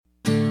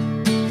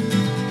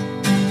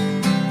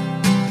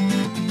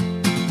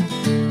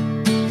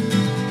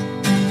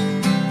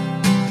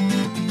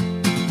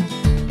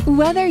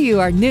Whether you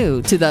are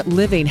new to the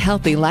living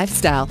healthy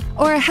lifestyle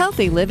or a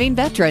healthy living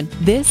veteran,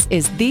 this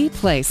is the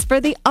place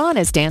for the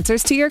honest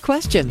answers to your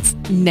questions.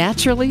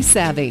 Naturally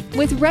Savvy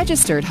with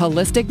registered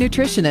holistic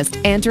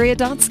nutritionist Andrea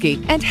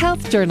Donsky and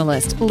health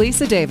journalist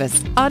Lisa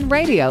Davis on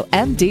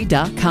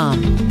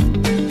RadioMD.com.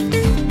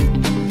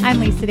 I'm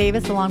Lisa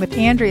Davis along with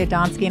Andrea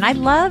Donsky, and I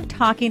love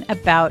talking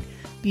about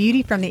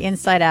beauty from the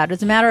inside out.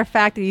 As a matter of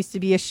fact, there used to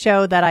be a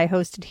show that I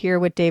hosted here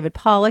with David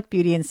Pollack,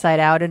 Beauty Inside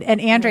Out. And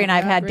Andrea and I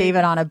have had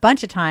David on a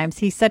bunch of times.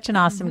 He's such an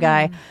awesome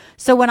guy.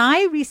 So when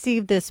I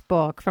received this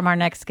book from our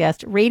next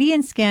guest,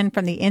 Radiant Skin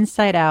from the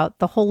Inside Out,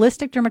 the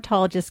Holistic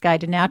Dermatologist's Guide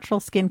to Natural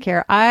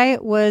Skincare, I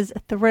was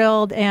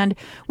thrilled. And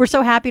we're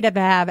so happy to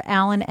have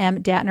Alan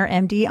M. Datner,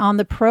 MD, on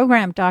the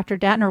program. Dr.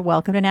 Datner,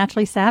 welcome to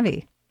Naturally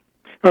Savvy.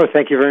 Oh,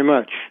 thank you very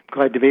much.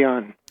 Glad to be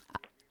on.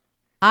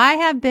 I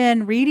have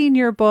been reading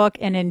your book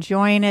and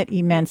enjoying it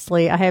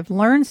immensely. I have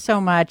learned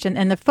so much.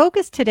 And the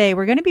focus today,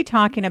 we're going to be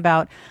talking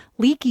about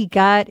leaky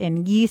gut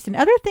and yeast and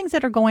other things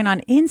that are going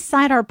on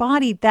inside our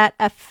body that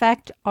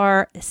affect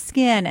our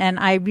skin. And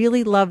I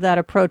really love that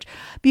approach.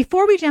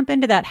 Before we jump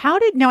into that,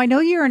 now I know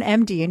you're an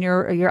MD and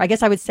you're I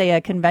guess I would say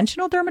a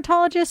conventional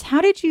dermatologist.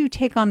 How did you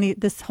take on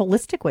this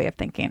holistic way of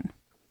thinking?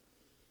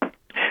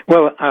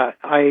 Well,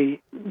 I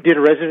did a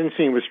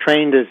residency and was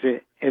trained as an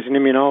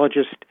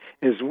immunologist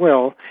as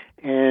well.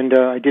 And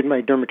I did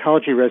my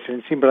dermatology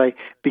residency, but I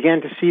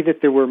began to see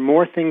that there were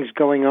more things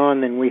going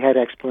on than we had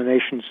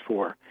explanations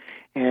for.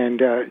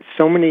 And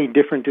so many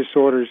different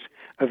disorders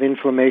of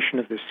inflammation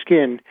of the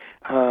skin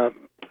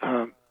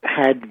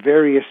had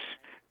various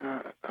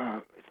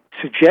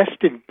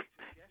suggested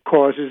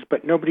causes,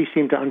 but nobody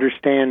seemed to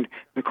understand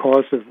the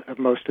cause of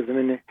most of them.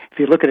 And if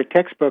you look at a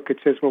textbook, it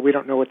says, well, we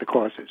don't know what the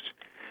cause is.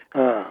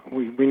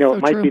 We know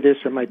it might be this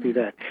or it might be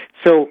that.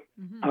 So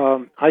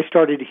I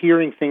started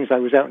hearing things. I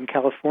was out in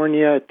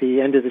California at the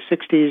end of the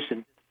 60s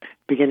and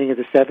beginning of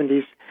the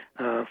 70s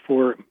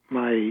for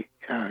my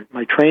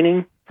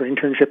training, for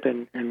internship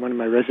and one of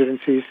my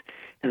residencies.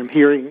 And I'm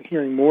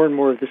hearing more and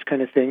more of this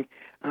kind of thing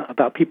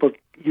about people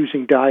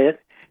using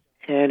diet.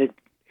 And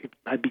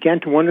I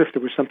began to wonder if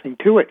there was something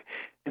to it.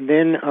 And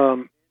then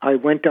I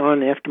went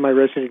on after my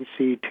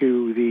residency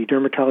to the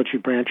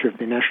dermatology branch of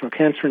the National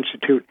Cancer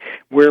Institute,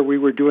 where we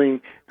were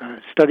doing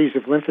studies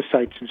of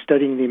lymphocytes and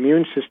studying the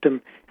immune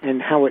system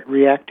and how it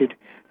reacted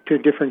to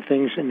different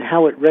things and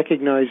how it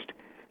recognized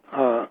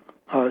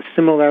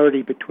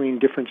similarity between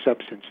different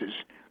substances.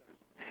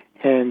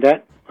 And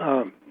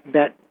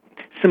that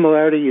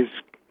similarity is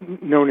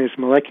known as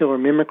molecular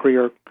mimicry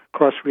or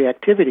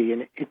cross-reactivity,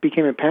 and it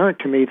became apparent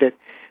to me that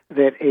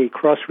a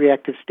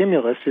cross-reactive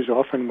stimulus is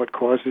often what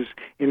causes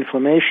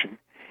inflammation.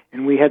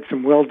 And we had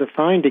some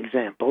well-defined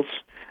examples,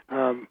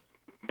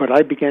 but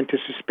I began to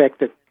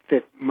suspect that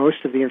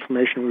most of the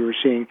inflammation we were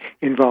seeing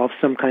involved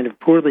some kind of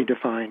poorly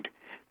defined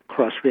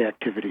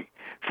cross-reactivity.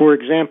 For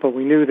example,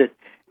 we knew that,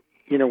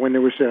 when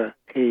there was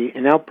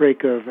an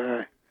outbreak of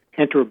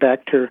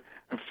Enterobacter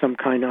of some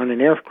kind on an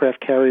aircraft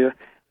carrier,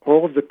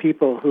 all of the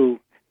people who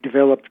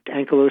developed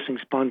ankylosing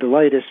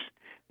spondylitis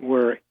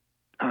were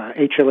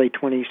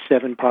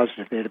HLA-27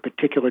 positive. They had a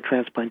particular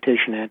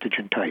transplantation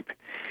antigen type.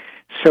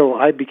 So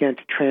I began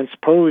to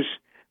transpose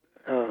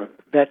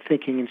that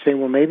thinking and say,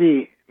 well,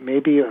 maybe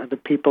the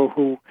people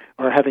who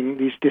are having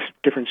these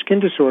different skin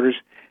disorders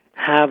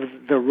have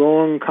the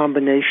wrong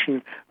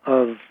combination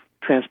of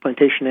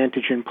transplantation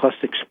antigen plus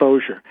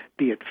exposure,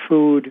 be it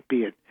food,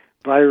 be it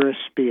virus,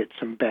 be it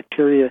some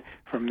bacteria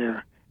from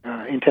their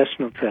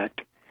intestinal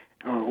tract,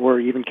 or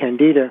even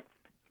candida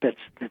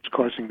that's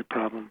causing the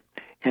problem.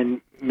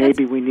 And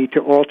maybe we need to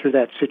alter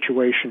that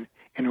situation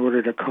in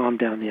order to calm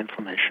down the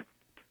inflammation.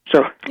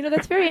 So,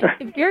 that's very,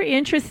 very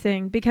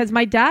interesting because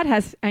my dad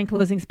has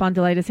ankylosing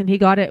spondylitis and he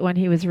got it when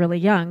he was really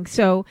young.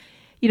 So,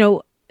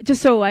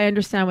 just so I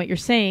understand what you're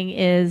saying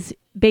is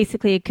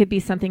basically it could be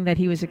something that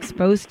he was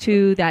exposed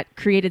to that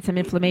created some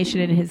inflammation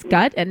in his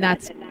gut. And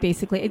that's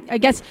basically, I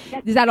guess,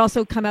 does that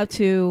also come out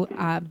to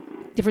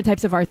different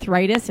types of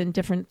arthritis and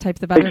different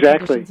types of other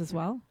conditions as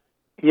well?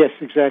 Yes,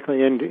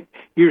 exactly, and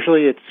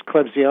usually it's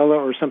Klebsiella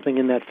or something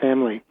in that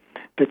family.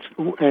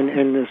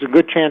 And there's a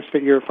good chance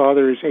that your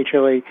father is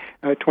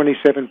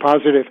HLA-27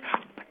 positive.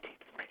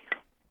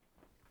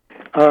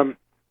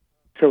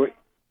 So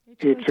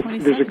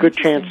there's a good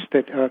chance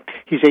that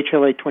he's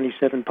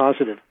HLA-27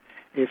 positive.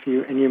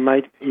 You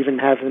might even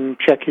have him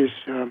check his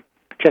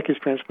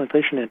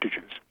transplantation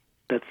antigens.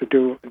 That's a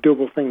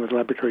doable thing with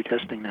laboratory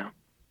testing now.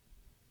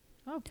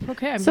 Oh,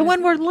 okay. So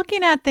when we're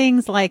looking at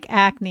things like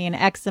acne and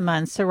eczema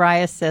and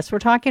psoriasis, we're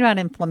talking about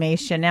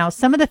inflammation. Now,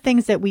 some of the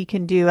things that we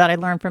can do that I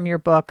learned from your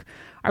book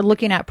are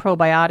looking at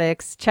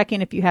probiotics,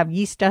 checking if you have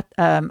yeast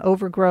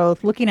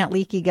overgrowth, looking at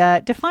leaky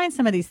gut. Define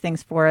some of these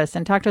things for us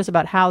and talk to us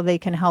about how they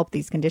can help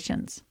these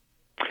conditions.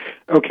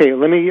 Okay,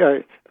 let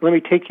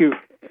me take you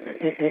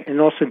and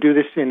also do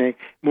this in a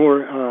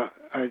more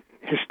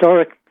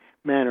historic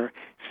manner.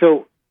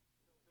 So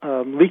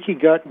leaky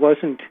gut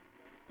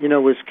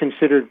was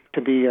considered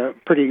to be a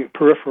pretty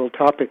peripheral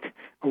topic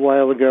a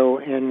while ago,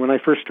 and when I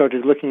first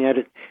started looking at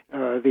it,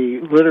 the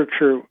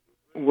literature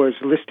was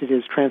listed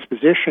as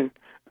transposition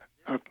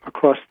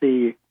across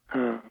the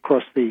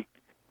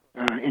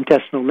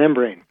intestinal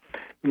membrane.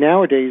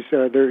 Nowadays,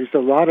 there is a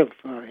lot of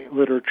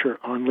literature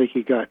on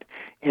leaky gut,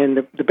 and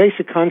the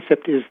basic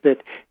concept is that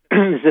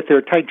there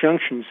are tight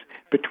junctions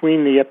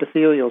between the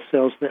epithelial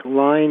cells that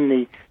line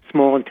the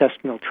small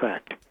intestinal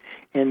tract,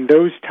 and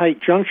those tight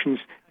junctions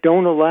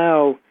don't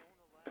allow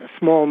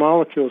small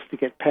molecules to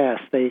get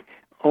past. They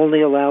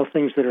only allow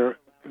things that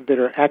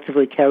are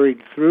actively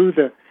carried through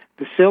the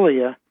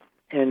cilia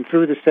and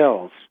through the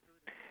cells.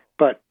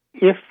 But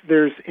if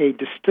there's a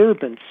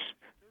disturbance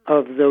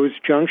of those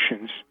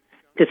junctions,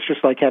 it's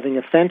just like having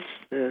a fence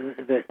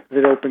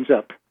that opens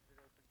up.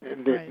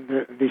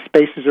 The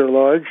spaces are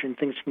large and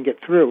things can get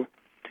through.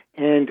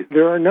 And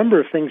there are a number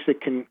of things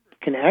that can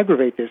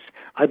aggravate this.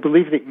 I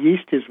believe that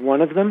yeast is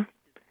one of them,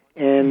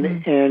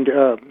 and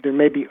there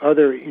may be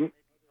other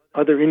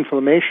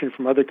inflammation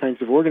from other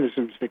kinds of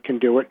organisms that can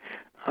do it.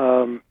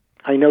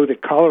 I know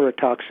that cholera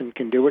toxin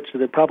can do it, so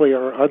there probably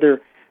are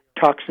other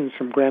toxins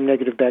from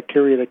gram-negative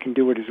bacteria that can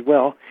do it as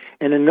well.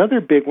 And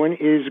another big one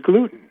is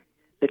gluten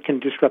that can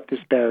disrupt this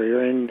barrier.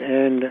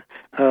 And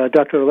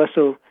Dr.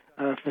 Alessio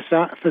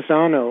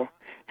Fasano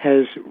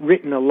has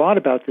written a lot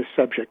about this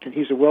subject, and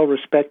he's a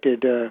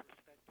well-respected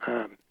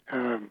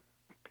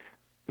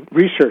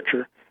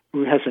researcher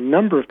who has a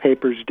number of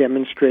papers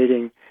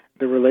demonstrating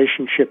the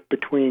relationship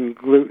between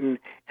gluten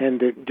and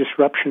the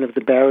disruption of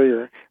the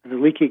barrier, the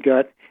leaky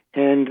gut,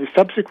 and the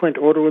subsequent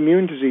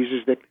autoimmune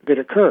diseases that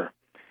occur.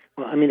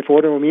 Well, I mean, if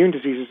autoimmune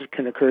diseases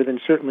can occur, then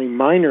certainly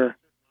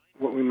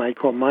what we might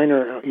call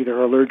minor, either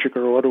allergic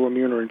or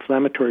autoimmune or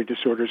inflammatory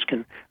disorders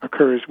can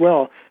occur as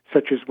well,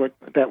 such as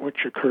that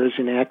which occurs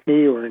in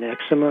acne or in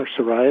eczema or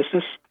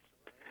psoriasis.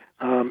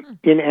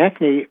 In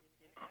acne,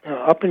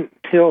 up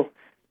until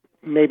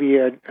maybe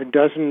a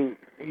dozen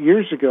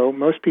years ago,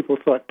 most people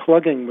thought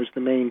plugging was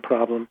the main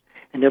problem,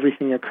 and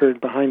everything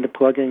occurred behind the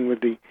plugging with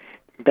the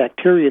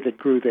bacteria that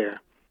grew there.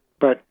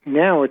 But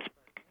now it's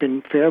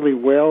been fairly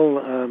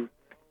well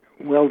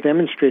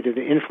demonstrated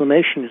that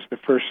inflammation is the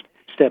first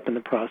step in the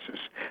process.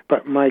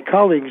 But my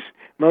colleagues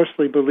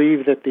mostly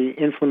believe that the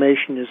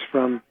inflammation is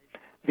from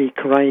the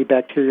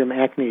Corynebacterium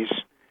acnes,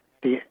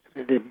 the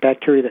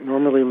bacteria that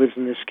normally lives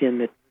in the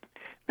skin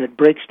that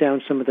breaks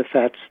down some of the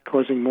fats,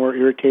 causing more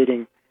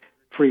irritating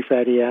free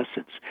fatty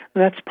acids.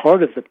 And that's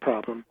part of the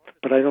problem,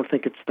 but I don't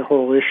think it's the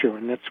whole issue,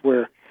 and that's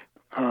where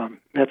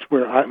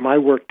my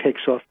work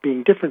takes off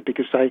being different,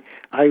 because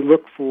I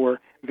look for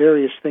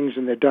various things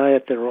in the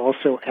diet that are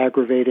also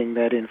aggravating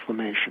that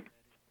inflammation.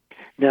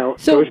 Now,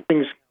 those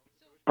things...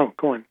 Oh,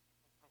 go on.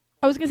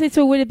 I was going to say,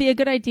 so would it be a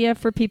good idea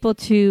for people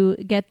to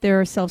get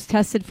themselves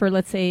tested for,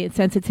 let's say,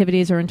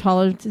 sensitivities or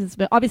intolerances?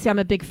 But obviously, I'm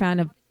a big fan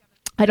of,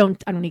 I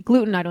don't eat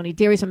gluten, I don't eat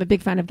dairy, so I'm a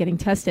big fan of getting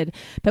tested.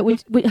 But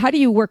how do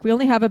you work? We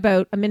only have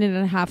about a minute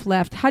and a half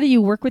left. How do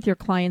you work with your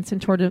clients in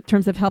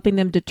terms of helping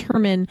them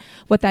determine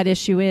what that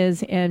issue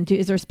is? And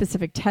is there a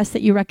specific test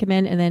that you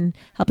recommend, and then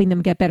helping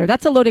them get better?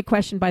 That's a loaded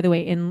question, by the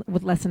way,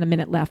 with less than a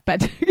minute left.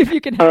 But if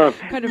you can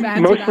kind of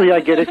answer mostly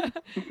that.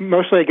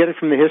 Mostly I get it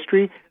from the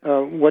history,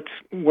 what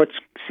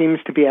seems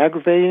to be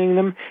aggravating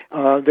them.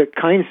 The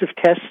kinds of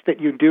tests that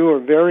you do are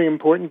very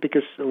important,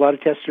 because a lot of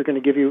tests are going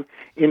to give you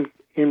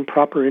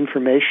improper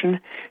information.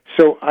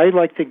 So I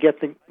like to get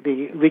the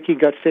leaky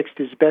gut fixed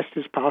as best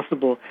as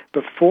possible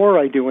before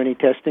I do any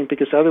testing,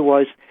 because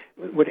otherwise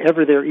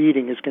whatever they're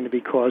eating is going to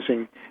be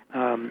causing,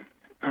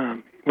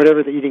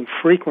 whatever they're eating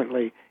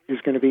frequently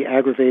is going to be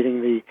aggravating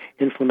the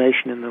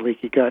inflammation in the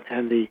leaky gut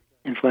and the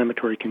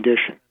inflammatory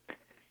condition.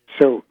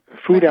 So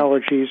food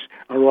allergies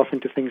are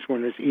often to things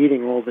one is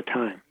eating all the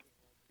time.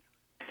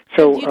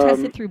 So, do you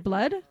test it through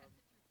blood?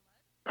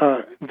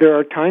 There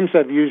are times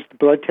I've used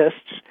blood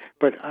tests,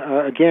 but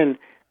again,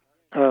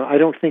 I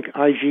don't think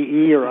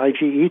IgE or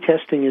IgE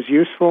testing is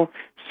useful.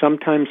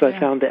 Sometimes I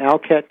found the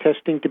ALCAT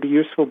testing to be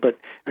useful, but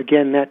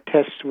again, that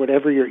tests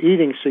whatever you're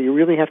eating, so you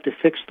really have to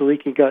fix the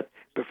leaky gut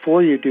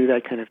before you do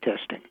that kind of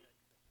testing.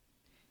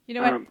 You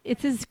know what?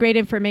 It's this great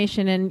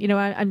information, and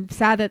I'm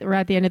sad that we're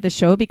at the end of the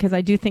show, because I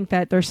do think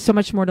that there's so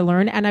much more to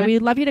learn, and I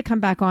would love you to come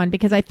back on,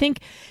 because I think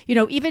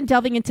even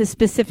delving into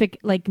specific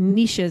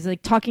niches,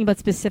 like talking about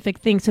specific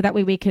things, so that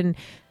way we can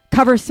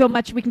cover so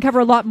much. We can cover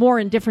a lot more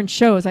in different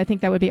shows. I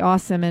think that would be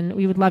awesome, and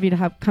we would love you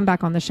to come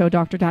back on the show,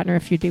 Dr. Dattner,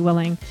 if you'd be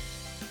willing.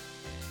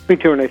 Me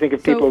too, and I think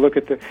if people look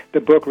at the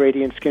book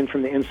Radiant Skin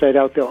from the Inside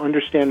Out, they'll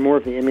understand more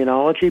of the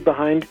immunology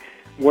behind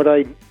what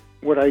I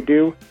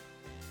do.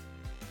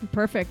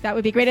 Perfect. That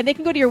would be great. And they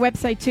can go to your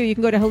website, too. You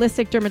can go to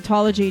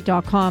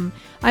holisticdermatology.com.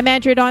 I'm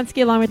Andrea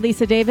Donsky, along with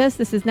Lisa Davis.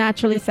 This is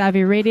Naturally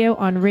Savvy Radio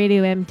on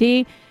Radio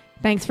MD.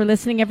 Thanks for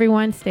listening,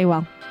 everyone. Stay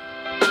well.